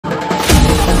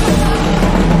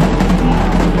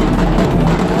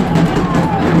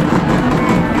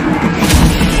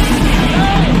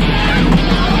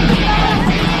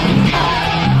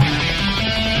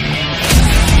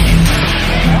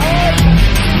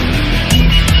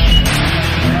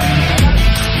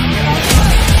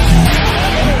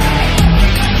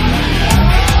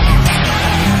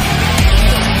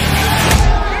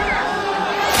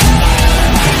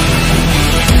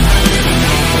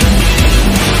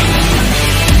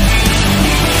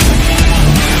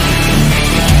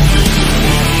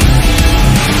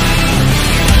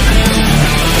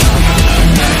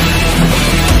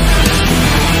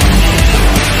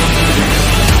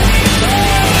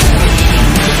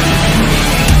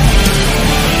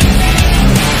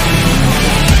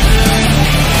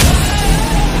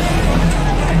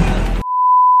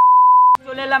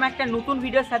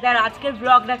ভিডিওর সাথে। আর আজকের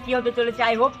ব্লগটা কি হতে চলেছে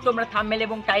আই হোপ তোমরা থাম্বনেল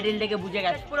এবং টাইটেল দেখে বুঝে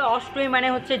গেছো। পুরো অষ্টমী মানে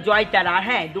হচ্ছে জয়তারা। আর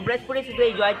হ্যাঁ, দুবরাজপুরে শুধু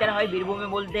এই জয়তারা হয়, বীরভূমে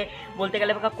বলতে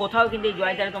গেলে কোথাও কিন্তু এই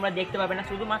জয়তারা তোমরা দেখতে পাবে না,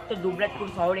 শুধুমাত্র দুবরাজপুর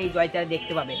শহরে এই জয়তারা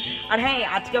দেখতে পাবে। আর হ্যাঁ,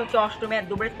 আজকে হচ্ছে অষ্টমী, আর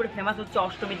দুবরাজপুরে ফেমাস হচ্ছে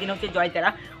অষ্টমীর দিন হচ্ছে জয়তারা।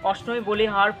 অষ্টমী বলি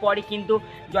হওয়ার পরই কিন্তু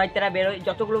জয়তারা বেরোয়।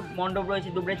 যতগুলো মণ্ডপ রয়েছে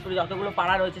দুবরাজপুরে, যতগুলো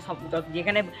পাড়া রয়েছে, সব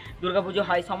যেখানে দুর্গাপুজো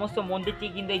হয় সমস্ত মন্দির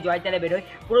থেকে কিন্তু এই জয়তারা বেরোয়।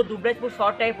 পুরো দুবরাজপুর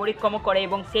শহরটাকে পরিক্রমা করে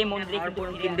এবং সেই মন্দিরে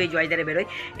কিন্তু এই জয়তারা বেরোয়।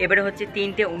 এবারে হচ্ছে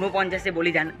 3:49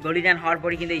 বলিদান হওয়ার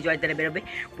পরে কিন্তু এই জয়তারা বেরোবে,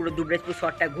 পুরো দুবরাজপুর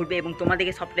শহরটা ঘুরবে এবং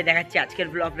তোমাদেরকে সবটাই দেখাচ্ছি আজকের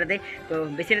ব্লগটাতে। তো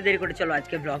বেশি না দেরি করে চলো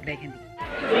আজকের ব্লগটা এখানে।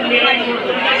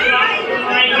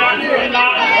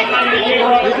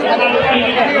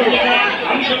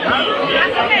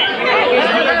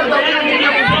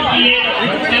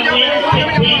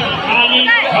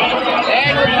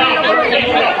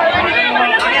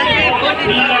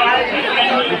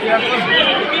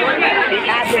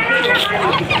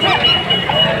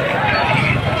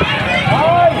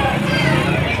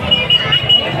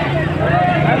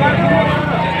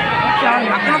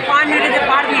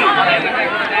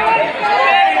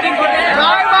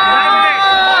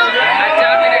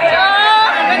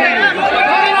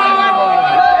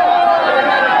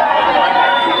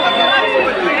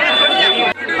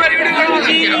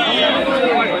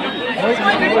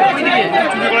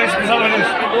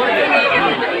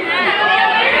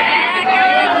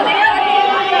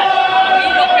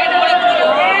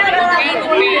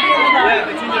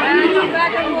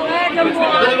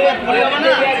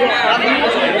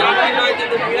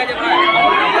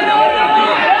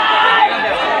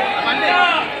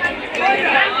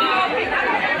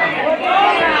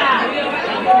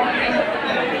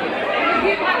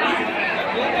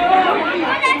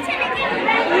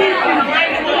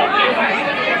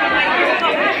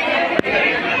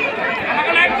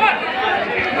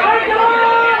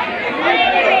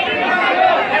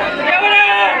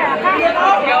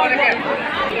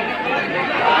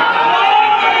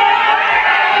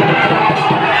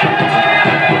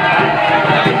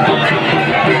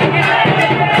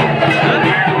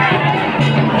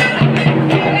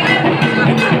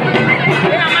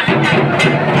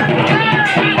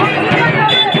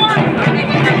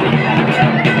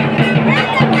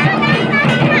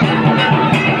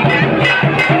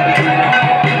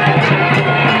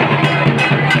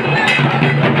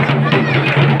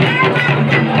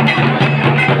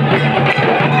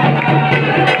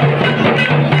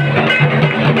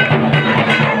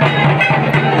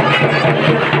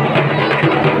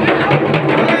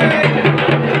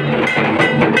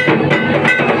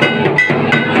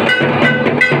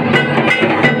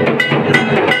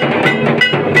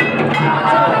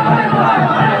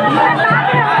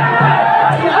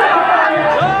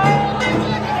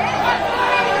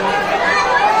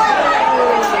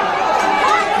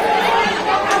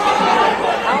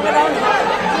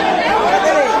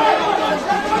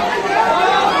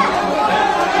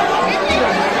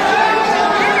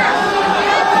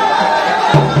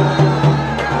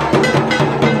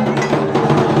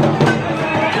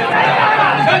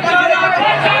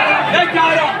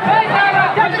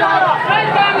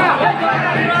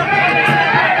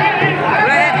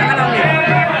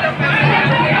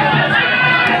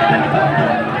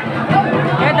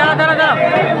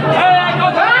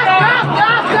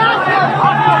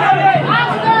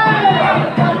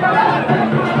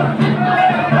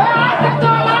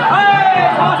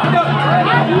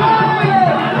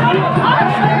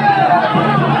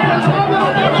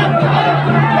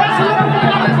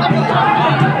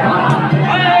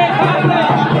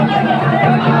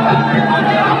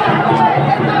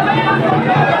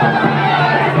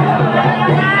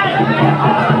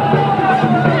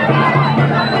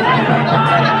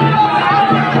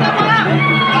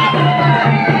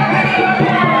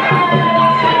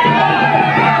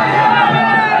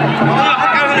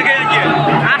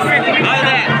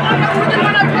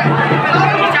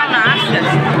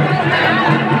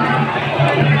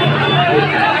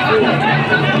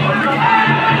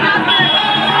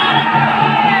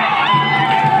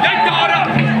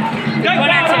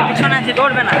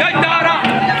 দৌড়বে না। জয় তারা,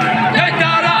 জয়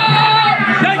তারা,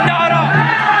 জয় তারা,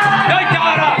 জয়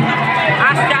তারা।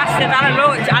 আস্তে আস্তে তারা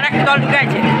লোক আরেকটা দল ঢুকে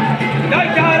আছে। জয়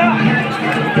তারা।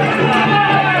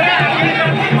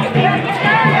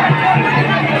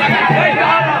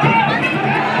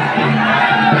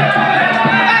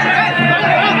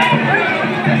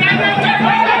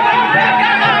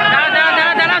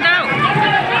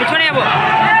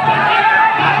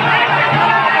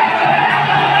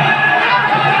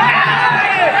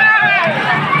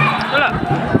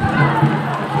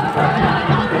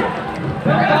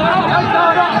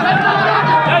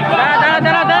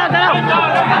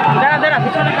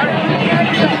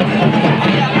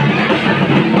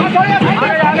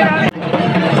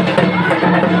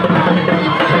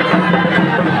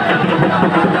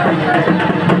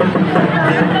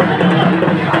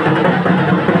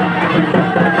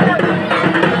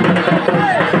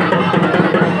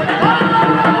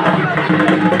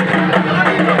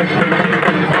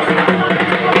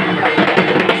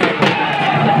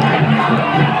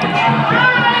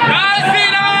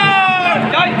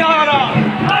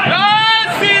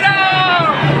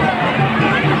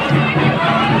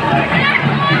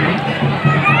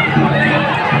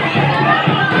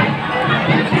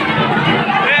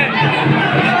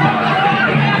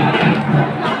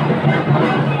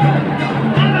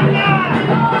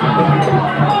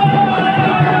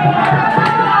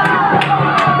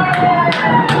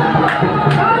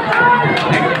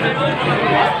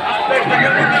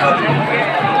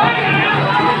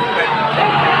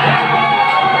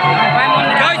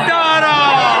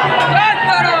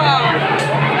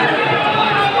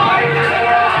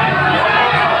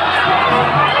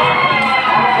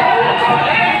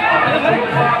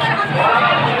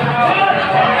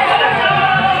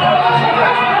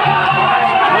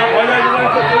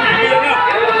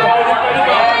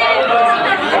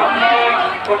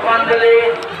 পুষ্পাঞ্জলি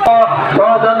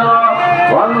সৌজন্য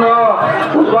বন্ধ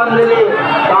পুষ্পাঞ্জলি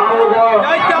সামুদ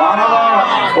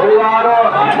পরিবার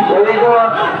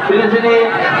শ্রী শ্রী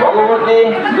ভগবতী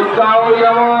দুর্গা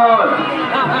যেমন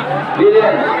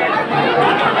দিলেন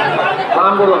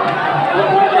সালাম করুন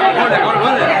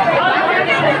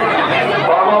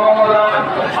সর্বমঙ্গলা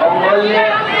মঙ্গলে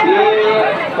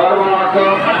সর্বনাথ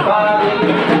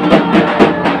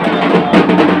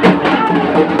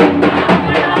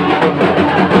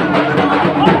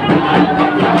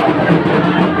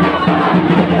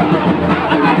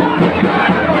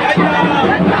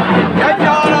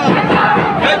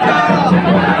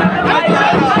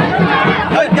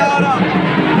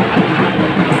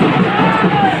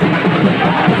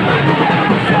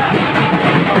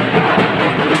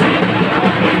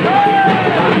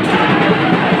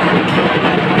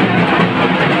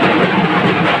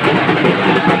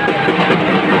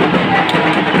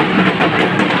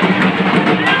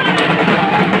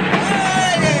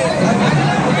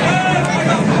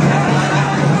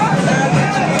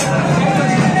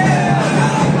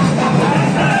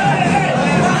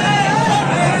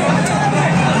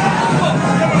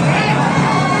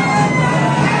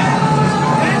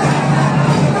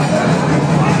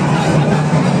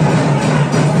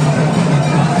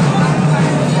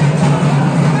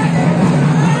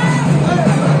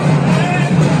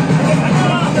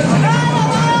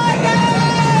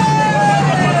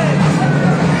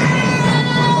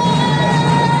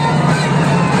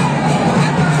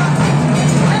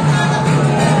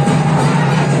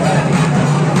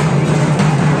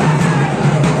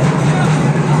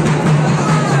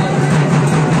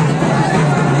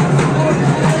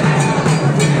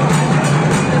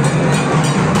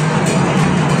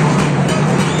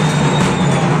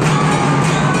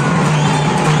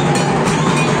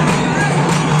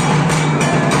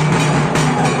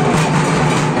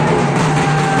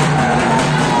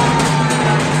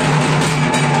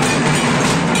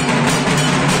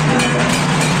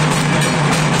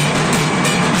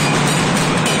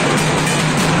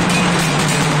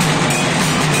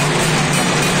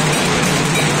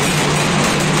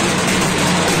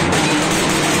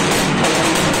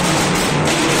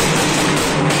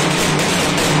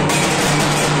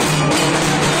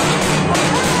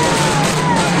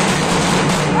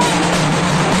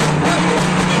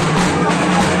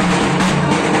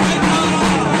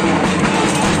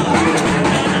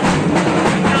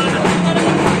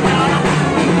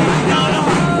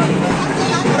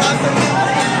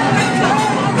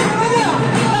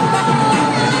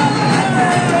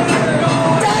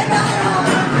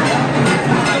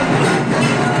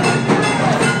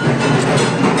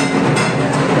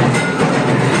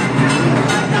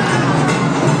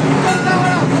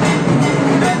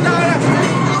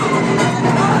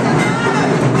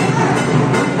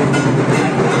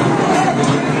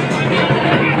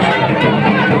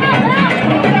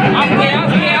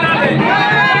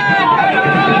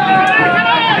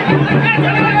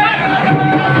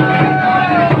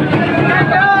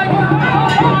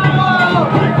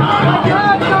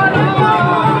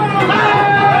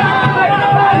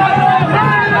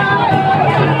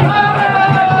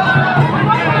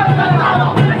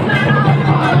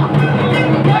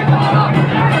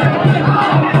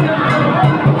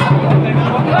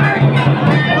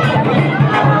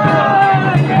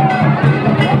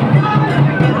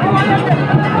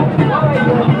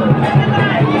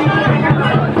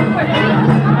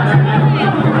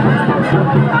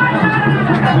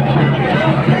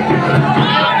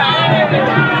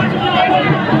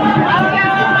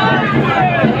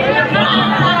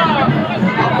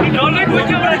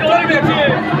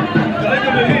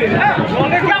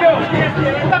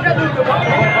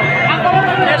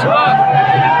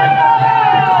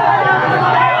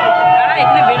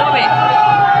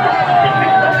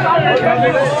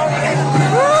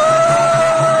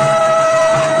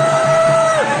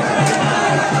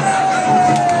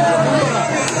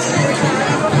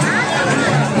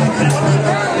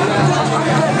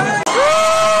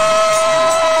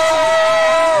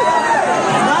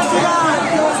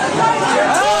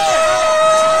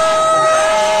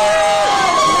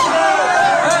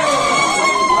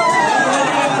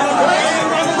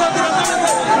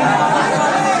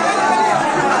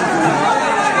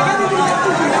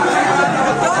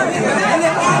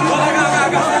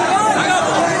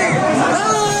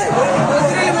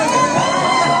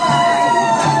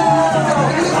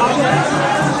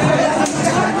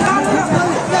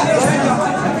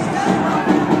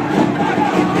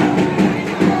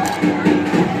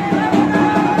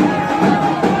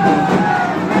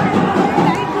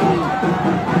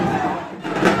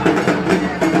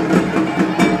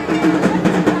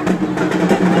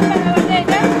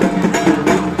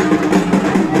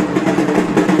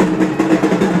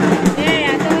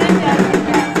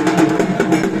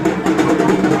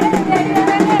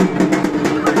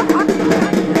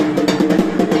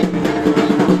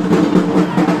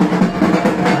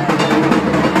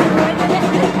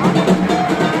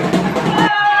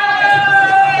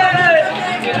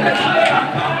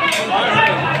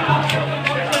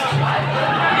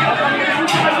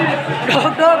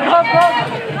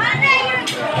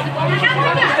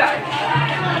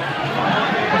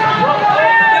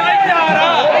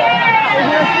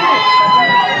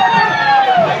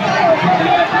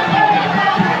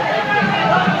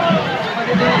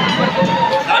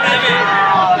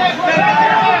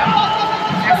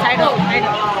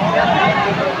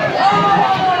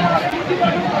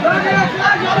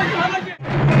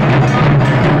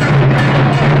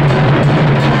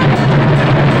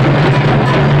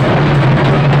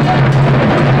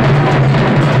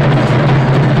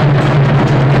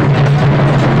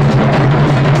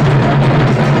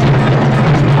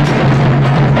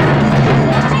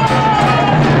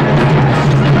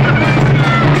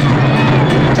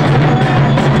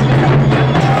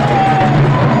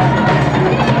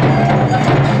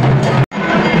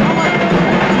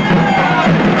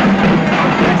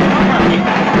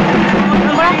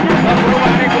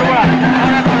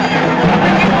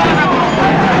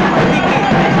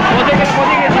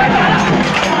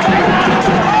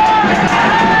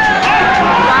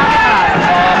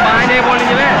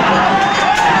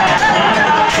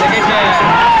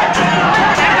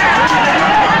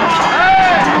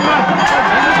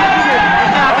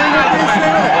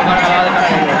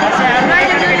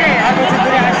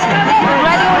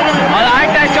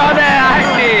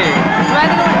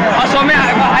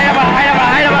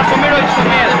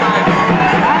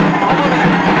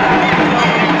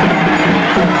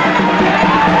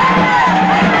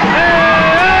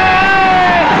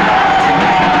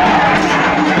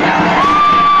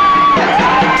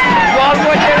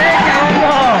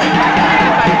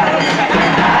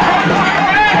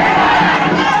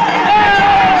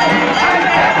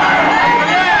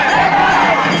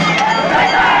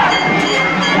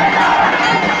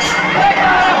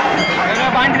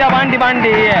वंडी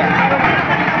है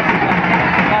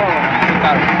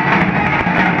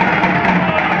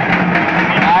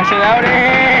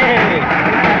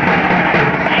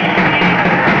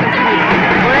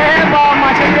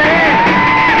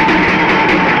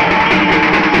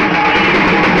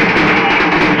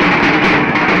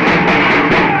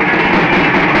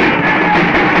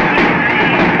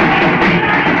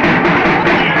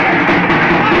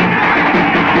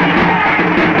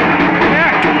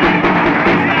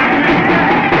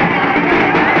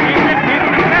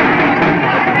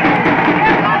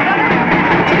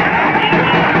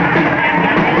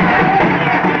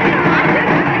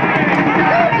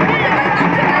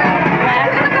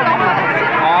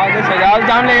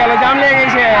जाम ले गई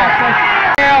छे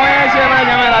होय छे बड़ा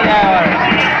झमेला जाय और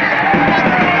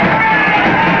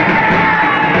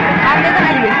आगे तो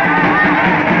नहीं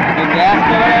तो गैस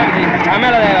पे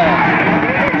झमेला जाएगा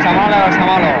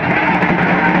संभालो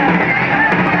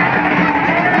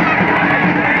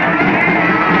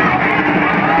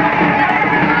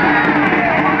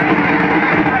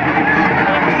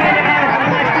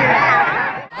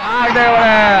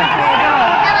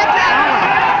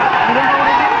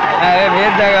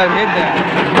भेज देगा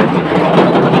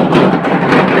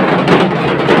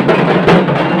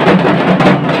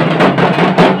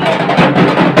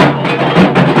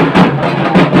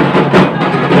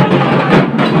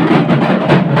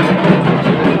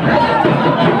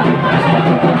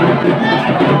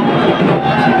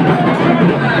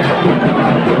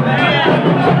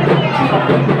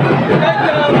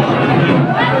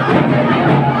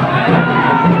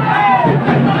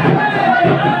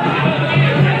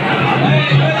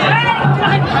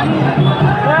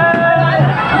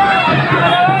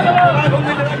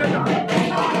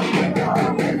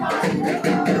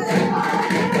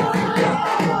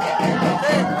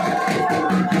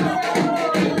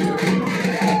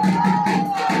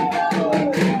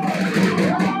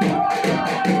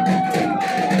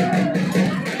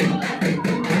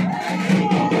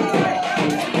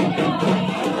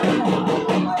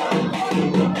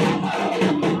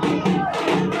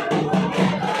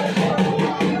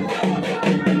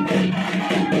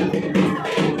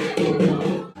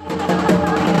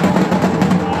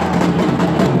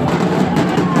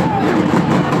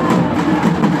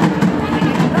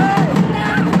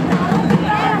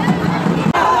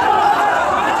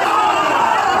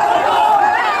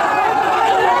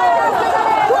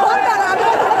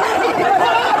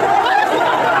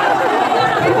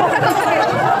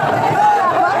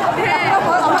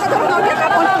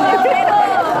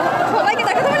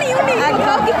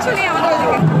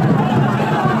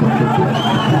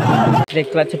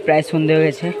দেখতে পাচ্ছ প্রায় সন্ধে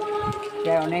হয়েছে,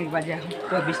 প্রায় অনেক বাজে। এখন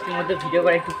পুরো বৃষ্টির মধ্যে ভিডিও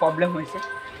করা একটু প্রবলেম হয়েছে,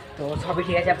 তো সবই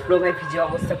ঠিক আছে। পুরো ভাই ভিজে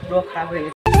অবস্থা পুরো খারাপ হয়ে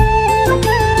গেছে।